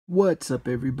What's up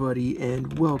everybody,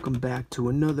 and welcome back to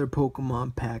another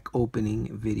Pokemon pack opening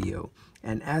video.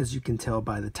 And as you can tell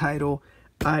by the title,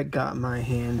 I got my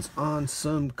hands on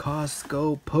some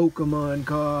Costco Pokemon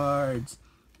cards.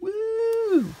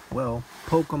 Woo! Well,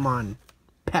 Pokemon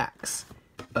packs.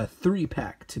 A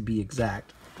 3-pack to be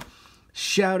exact.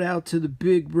 Shout out to the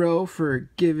big bro for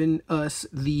giving us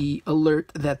the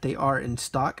alert that they are in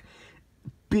stock.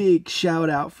 Big shout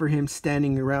out for him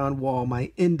standing around while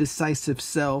my indecisive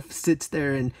self sits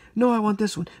there and, no, I want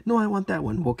this one. No, I want that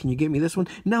one. Well, can you get me this one?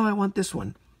 No, I want this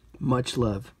one. Much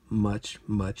love. Much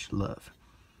love.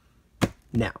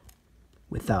 Now,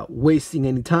 without wasting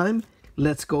any time,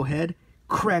 let's go ahead,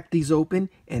 crack these open,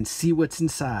 and see what's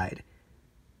inside.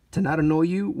 To not annoy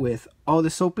you with all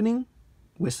this opening,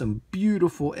 with some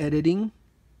beautiful editing,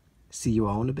 see you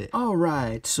all in a bit.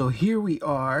 Alright, so here we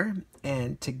are,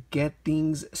 and to get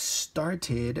things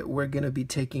started, we're going to be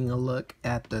taking a look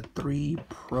at the 3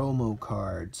 promo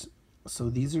cards. So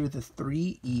these are the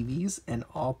 3 Eevees, and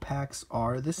all packs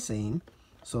are the same.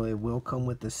 So it will come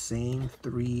with the same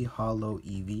 3 holo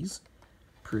Eevees.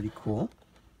 Pretty cool.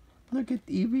 Look at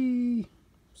Eevee.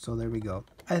 So there we go.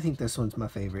 I think this one's my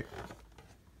favorite.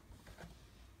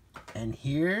 And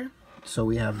here, so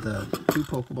we have the 2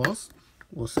 Pokeballs.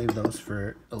 We'll save those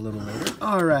for a little later.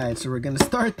 Alright, so we're going to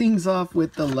start things off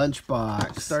with the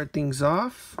lunchbox. To start things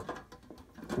off,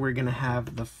 we're going to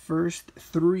have the first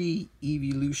 3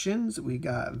 evolutions. We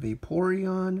got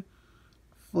Vaporeon,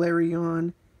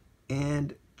 Flareon,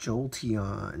 and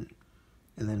Jolteon.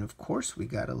 And then, of course, we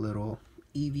got a little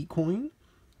Eevee coin.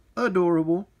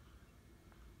 Adorable.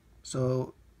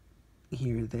 So,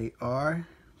 here they are.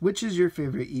 Which is your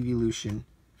favorite evolution?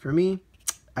 For me,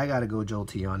 I gotta go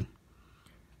Jolteon.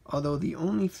 Although the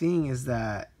only thing is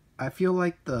that I feel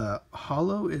like the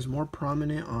holo is more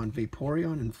prominent on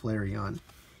Vaporeon and Flareon.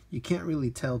 You can't really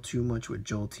tell too much with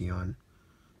Jolteon,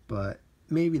 but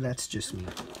maybe that's just me.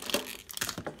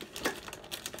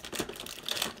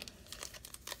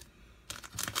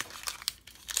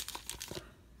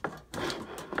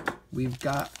 We've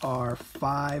got our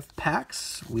 5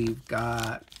 packs. We've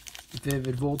got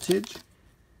Vivid Voltage,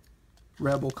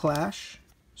 Rebel Clash,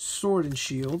 Sword and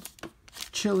Shield,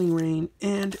 Chilling Reign,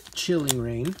 and Chilling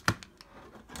Reign.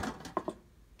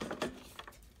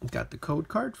 Got the code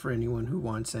card for anyone who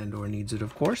wants and or needs it,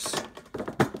 of course.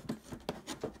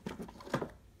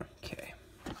 Okay.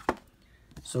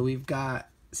 So we've got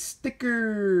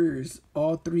stickers.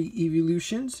 All 3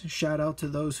 evolutions. Shout out to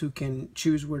those who can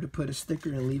choose where to put a sticker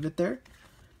and leave it there.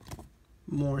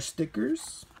 More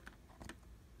stickers.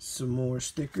 Some more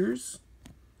stickers.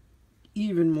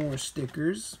 Even more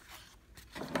stickers.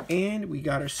 And we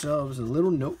got ourselves a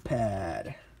little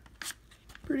notepad.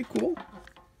 Pretty cool.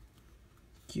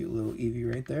 Cute little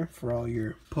Eevee right there for all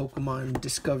your Pokemon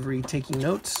discovery taking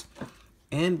notes.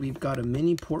 And we've got a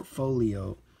mini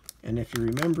portfolio. And if you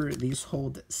remember, these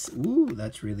hold... Ooh,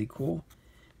 that's really cool.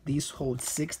 These hold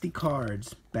 60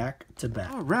 cards back to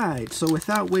back. Alright, so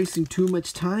without wasting too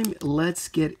much time, let's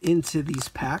get into these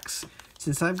packs.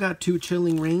 Since I've got 2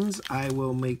 Chilling Reigns, I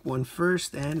will make one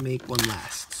first and make one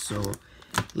last. So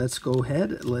let's go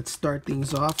ahead. Let's start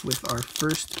things off with our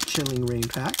first Chilling Reign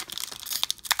pack.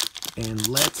 And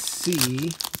let's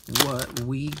see what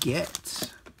we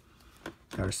get.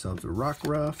 Got ourselves a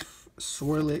Rockruff,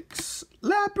 Swirlix,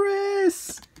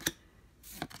 Lapras,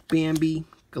 Bambi,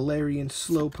 Galarian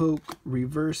Slowpoke,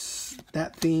 Reverse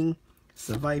that thing,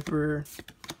 Seviper,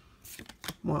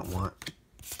 Want.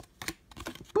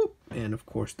 Boop. And of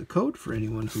course the code for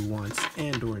anyone who wants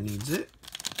and or needs it.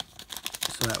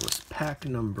 So that was pack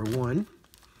number 1.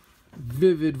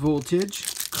 Vivid Voltage.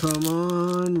 Come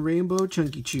on, Rainbow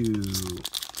Chunky Chew.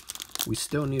 We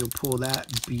still need to pull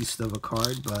that beast of a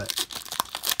card, but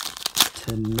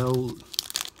to know...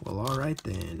 Well, alright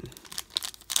then.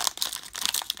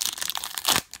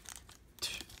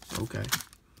 Okay.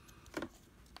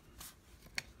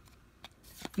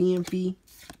 Phanpy,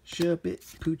 Shuppet,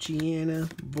 Poochyena,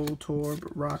 Voltorb,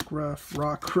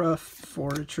 Rockruff,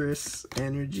 Fortress,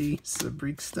 Energy,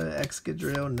 Sabrista,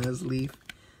 Excadrill, Nuzleaf.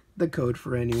 The code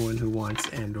for anyone who wants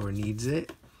and or needs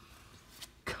it.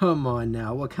 Come on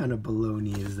now, what kind of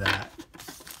baloney is that?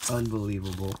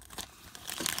 Unbelievable.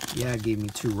 Yeah, it gave me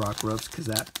 2 Rockruffs because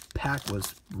that pack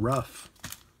was rough.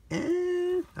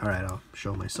 Alright, I'll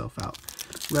show myself out.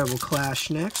 Rebel Clash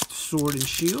next. Sword and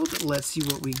Shield. Let's see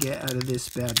what we get out of this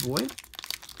bad boy.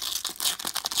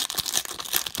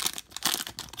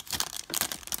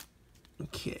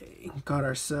 Okay, got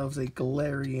ourselves a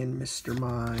Galarian Mr.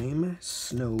 Mime,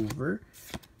 Snover.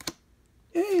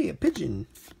 Hey, a Pigeon.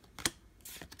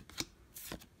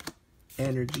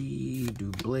 Energy,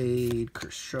 do blade,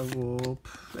 curse shovel,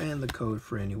 and the code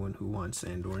for anyone who wants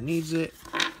and or needs it.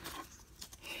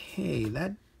 Hey,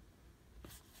 that...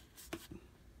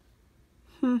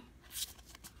 kind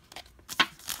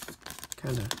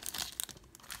of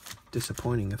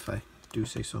disappointing if I do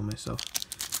say so myself.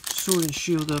 Sword and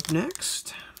shield up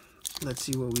next. Let's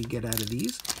see what we get out of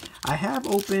these. I have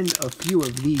opened a few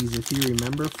of these, if you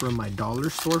remember, from my dollar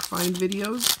store find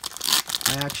videos.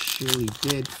 I actually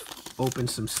did open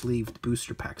some sleeved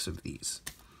booster packs of these.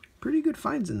 Pretty good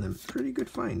finds in them. Pretty good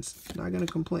finds. Not gonna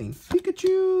complain.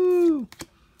 Pikachu!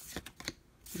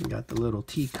 We got the little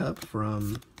teacup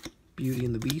from Beauty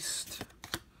and the Beast.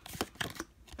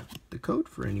 The code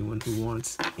for anyone who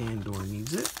wants and or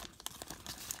needs it.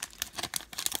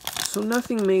 So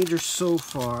nothing major so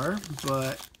far,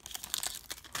 but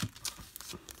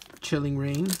Chilling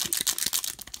Reign.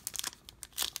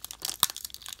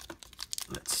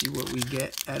 Let's see what we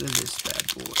get out of this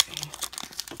bad boy.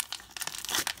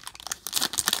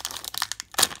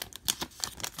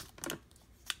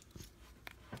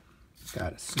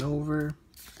 Got a Snover,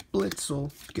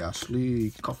 Blitzel,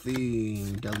 Ghastly,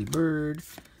 Coughing, Delibird,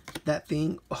 that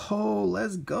thing. Oh,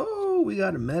 let's go. We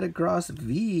got a Metagross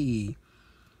V.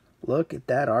 Look at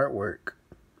that artwork.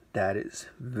 That is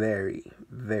very,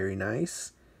 very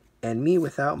nice. And me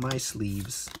without my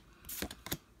sleeves.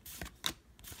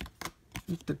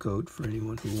 The code for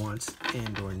anyone who wants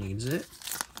and or needs it.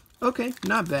 Okay,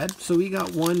 not bad. So we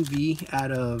got one V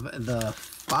out of the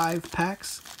 5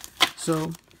 packs.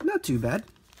 So not too bad.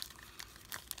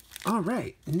 All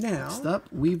right, now next up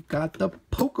we've got the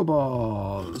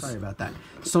Pokeballs. Sorry about that.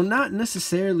 So not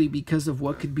necessarily because of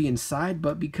what could be inside,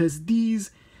 but because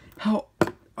these are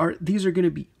going to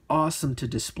be awesome to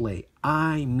display.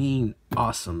 I mean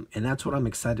awesome, and that's what I'm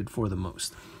excited for the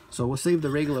most. So we'll save the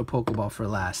regular Pokeball for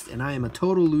last, and I am a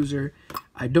total loser.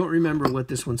 I don't remember what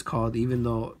this one's called, even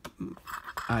though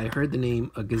I heard the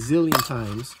name a gazillion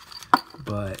times,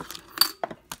 but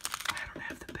I don't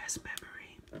have the best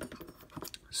memory.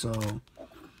 So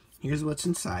here's what's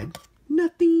inside.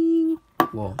 Nothing.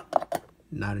 Well,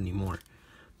 not anymore.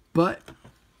 But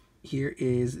here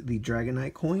is the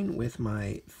Dragonite coin with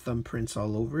my thumbprints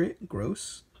all over it.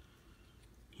 Gross.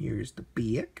 Here's the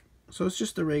Beak. So it's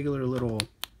just a regular little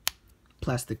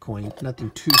plastic coin.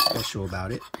 Nothing too special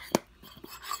about it.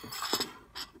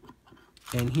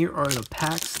 And here are the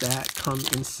packs that come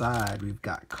inside. We've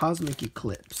got Cosmic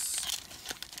Eclipse,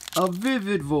 a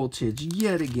Vivid Voltage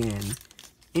yet again,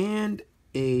 and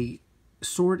a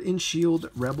Sword and Shield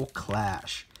Rebel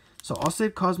Clash. So I'll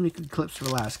save Cosmic Eclipse for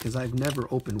last because I've never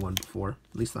opened one before.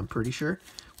 At least I'm pretty sure.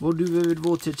 We'll do Vivid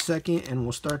Voltage second, and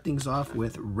we'll start things off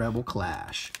with Rebel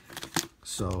Clash.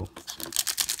 So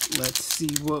let's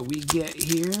see what we get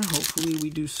here. Hopefully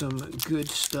we do some good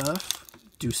stuff.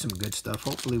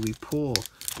 Hopefully we pull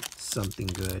something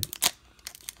good.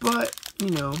 But, you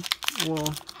know,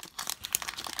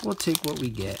 we'll take what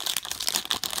we get.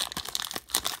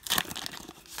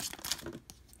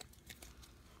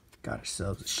 Got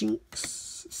ourselves a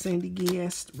Shinx,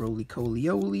 Sandygast,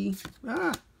 Roly-Coleoli,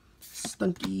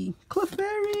 Stunky,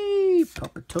 Clefairy,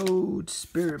 Puppetoad,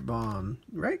 Spirit Bomb,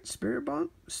 right? Spirit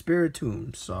Bomb?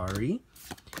 Spiritomb, sorry.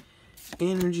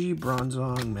 Energy,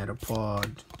 Bronzong,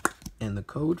 Metapod, and the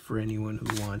code for anyone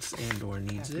who wants and or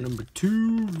needs it. Number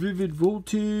 2, Vivid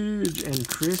Voltage, and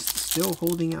Chris still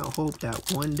holding out hope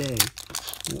that one day.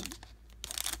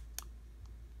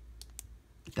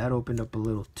 That opened up a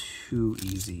little too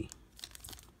easy.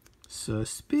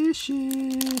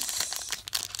 Suspicious.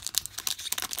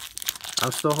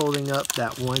 I'm still holding up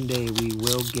that one day we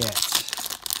will get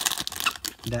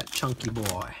that chunky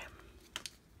boy.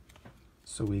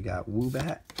 So we got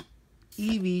Woobat,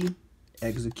 Eevee,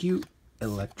 Execute,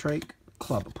 Electrike,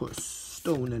 Clobbopus,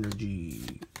 Stone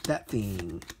Energy, that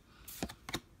thing,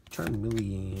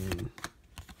 Charmeleon,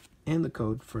 and the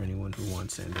code for anyone who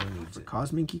wants and or needs it.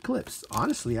 Cosmic Eclipse.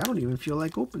 Honestly, I don't even feel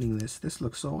like opening this. This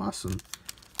looks so awesome.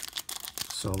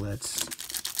 So let's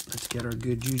get our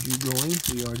good juju going.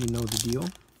 We already know the deal.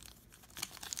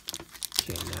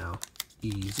 Okay, now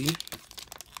easy.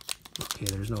 Okay,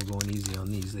 there's no going easy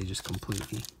on these. They just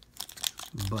completely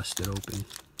busted open.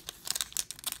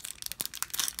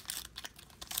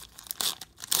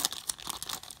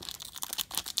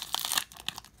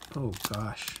 Oh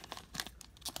gosh.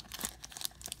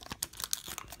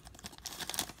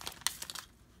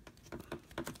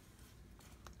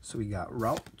 So we got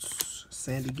Routes,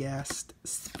 Sandygast,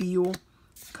 Spheal,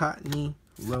 Cottony,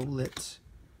 Rowlet.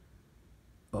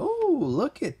 Oh,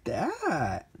 look at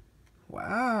that.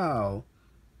 Wow.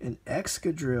 An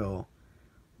Excadrill.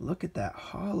 Look at that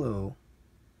holo.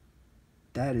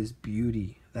 That is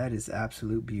beauty. That is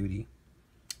absolute beauty.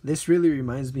 This really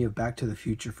reminds me of Back to the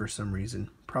Future for some reason.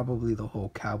 Probably the whole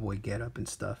cowboy getup and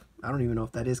stuff. I don't even know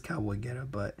if that is cowboy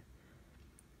getup, but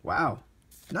wow,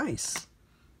 nice.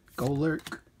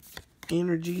 Golurk,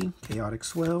 Energy, Chaotic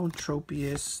Swell,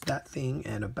 Tropius, that thing,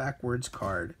 and a backwards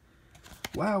card.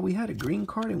 Wow, we had a green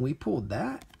card and we pulled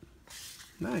that?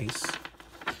 Nice.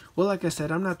 Well, like I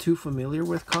said, I'm not too familiar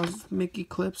with Cosmic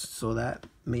Eclipse, so that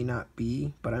may not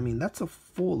be. But I mean, that's a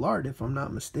full art if I'm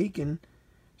not mistaken.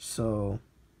 So,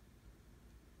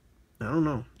 I don't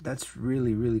know. That's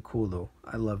really, really cool though.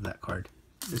 I love that card.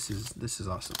 This is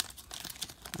awesome.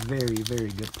 Very, very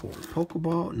good pull.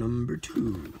 Pokeball number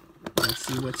 2. Let's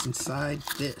see what's inside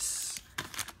this.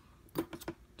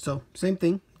 So, same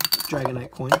thing.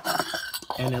 Dragonite coin.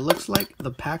 And it looks like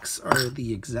the packs are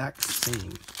the exact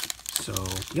same. So,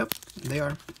 yep, they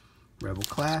are. Rebel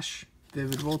Clash,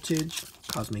 Vivid Voltage,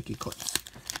 Cosmic Eclipse.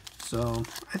 So,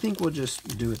 I think we'll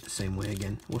just do it the same way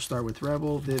again. We'll start with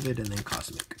Rebel, Vivid, and then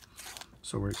Cosmic.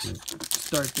 So, we're going to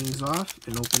start things off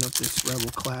and open up this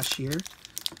Rebel Clash here.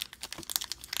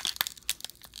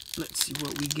 Let's see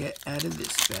what we get out of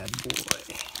this bad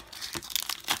boy.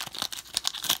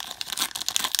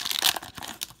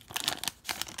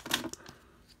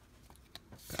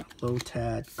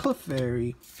 Lotad,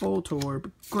 Clefairy,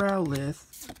 Voltorb, Growlithe,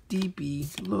 DB,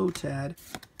 Lotad,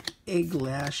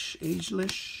 Ageless,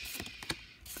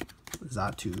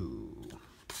 Xatu,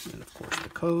 and of course the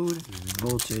code,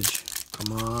 Voltage,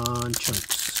 come on,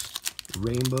 Chunks,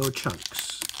 Rainbow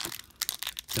Chunks.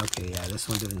 Okay, yeah, this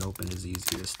one didn't open as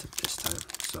easy as this time,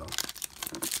 so.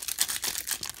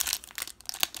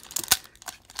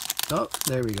 Oh,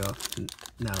 there we go,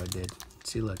 now it did.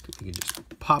 See, look, you can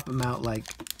just pop them out like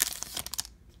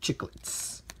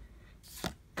chiclets.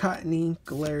 Cottony,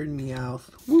 Galarian Meowth,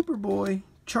 Wooper Boy,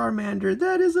 Charmander,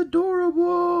 that is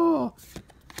adorable!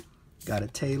 Got a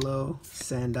Talo,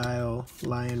 Sandile,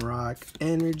 Lion Rock,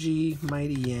 Energy,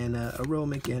 Mighty Yana,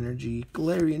 Aromic Energy,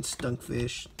 Galarian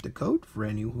Stunkfish, the code for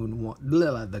anyone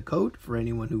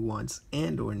who wants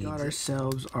and or needs. Got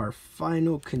ourselves our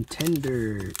final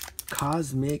contender,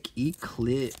 Cosmic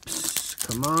Eclipse.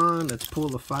 Come on, let's pull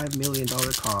the $5 million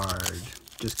card.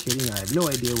 Just kidding, I have no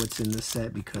idea what's in this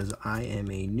set because I am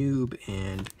a noob,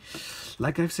 and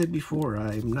like I've said before,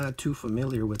 I'm not too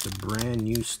familiar with the brand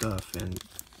new stuff. And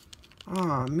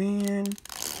oh man,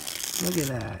 look at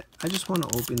that. I just want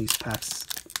to open these packs.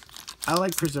 I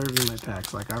like preserving my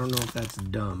packs. Like, I don't know if that's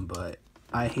dumb, but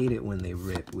I hate it when they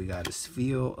rip. We got a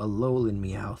Spheal, a Alolan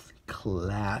Meowth,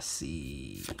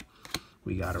 classy.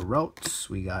 We got a Ralts,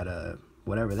 we got a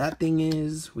whatever that thing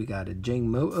is, we got a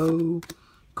Jangmo-O,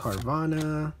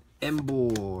 Carvana,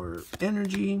 Emboar,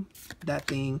 Energy, that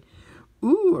thing.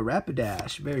 Ooh, a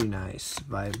Rapidash, very nice.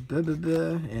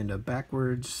 And a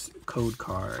backwards code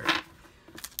card.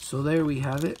 So there we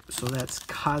have it. So that's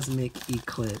Cosmic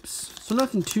Eclipse. So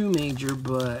nothing too major,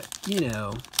 but, you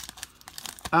know,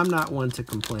 I'm not one to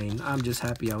complain. I'm just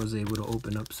happy I was able to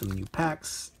open up some new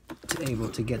packs, able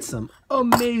to get some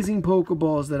amazing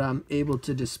Pokeballs that I'm able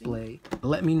to display.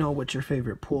 Let me know what your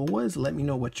favorite pull was. Let me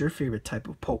know what your favorite type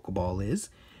of Pokeball is.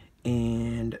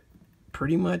 And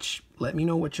pretty much let me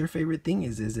know what your favorite thing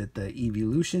is. Is it the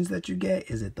evolutions that you get?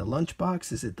 Is it the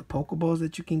lunchbox? Is it the Pokeballs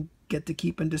that you can get to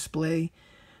keep and display?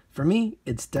 For me,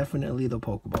 it's definitely the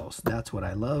Pokeballs. That's what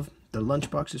I love. The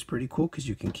lunchbox is pretty cool because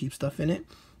you can keep stuff in it.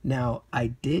 Now, I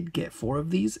did get 4 of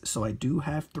these, so I do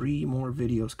have 3 more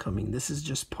videos coming. This is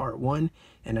just part 1,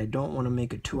 and I don't want to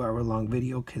make a 2-hour-long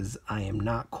video because I am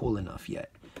not cool enough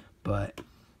yet. But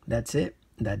that's it.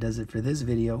 That does it for this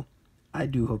video. I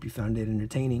do hope you found it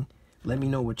entertaining. Let me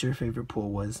know what your favorite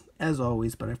pull was, as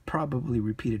always, but I've probably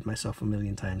repeated myself a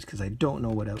million times because I don't know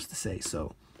what else to say.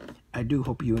 So I do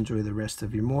hope you enjoy the rest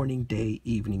of your morning, day,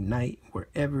 evening, night,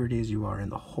 wherever it is you are in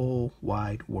the whole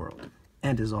wide world.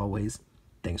 And as always,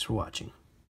 thanks for watching.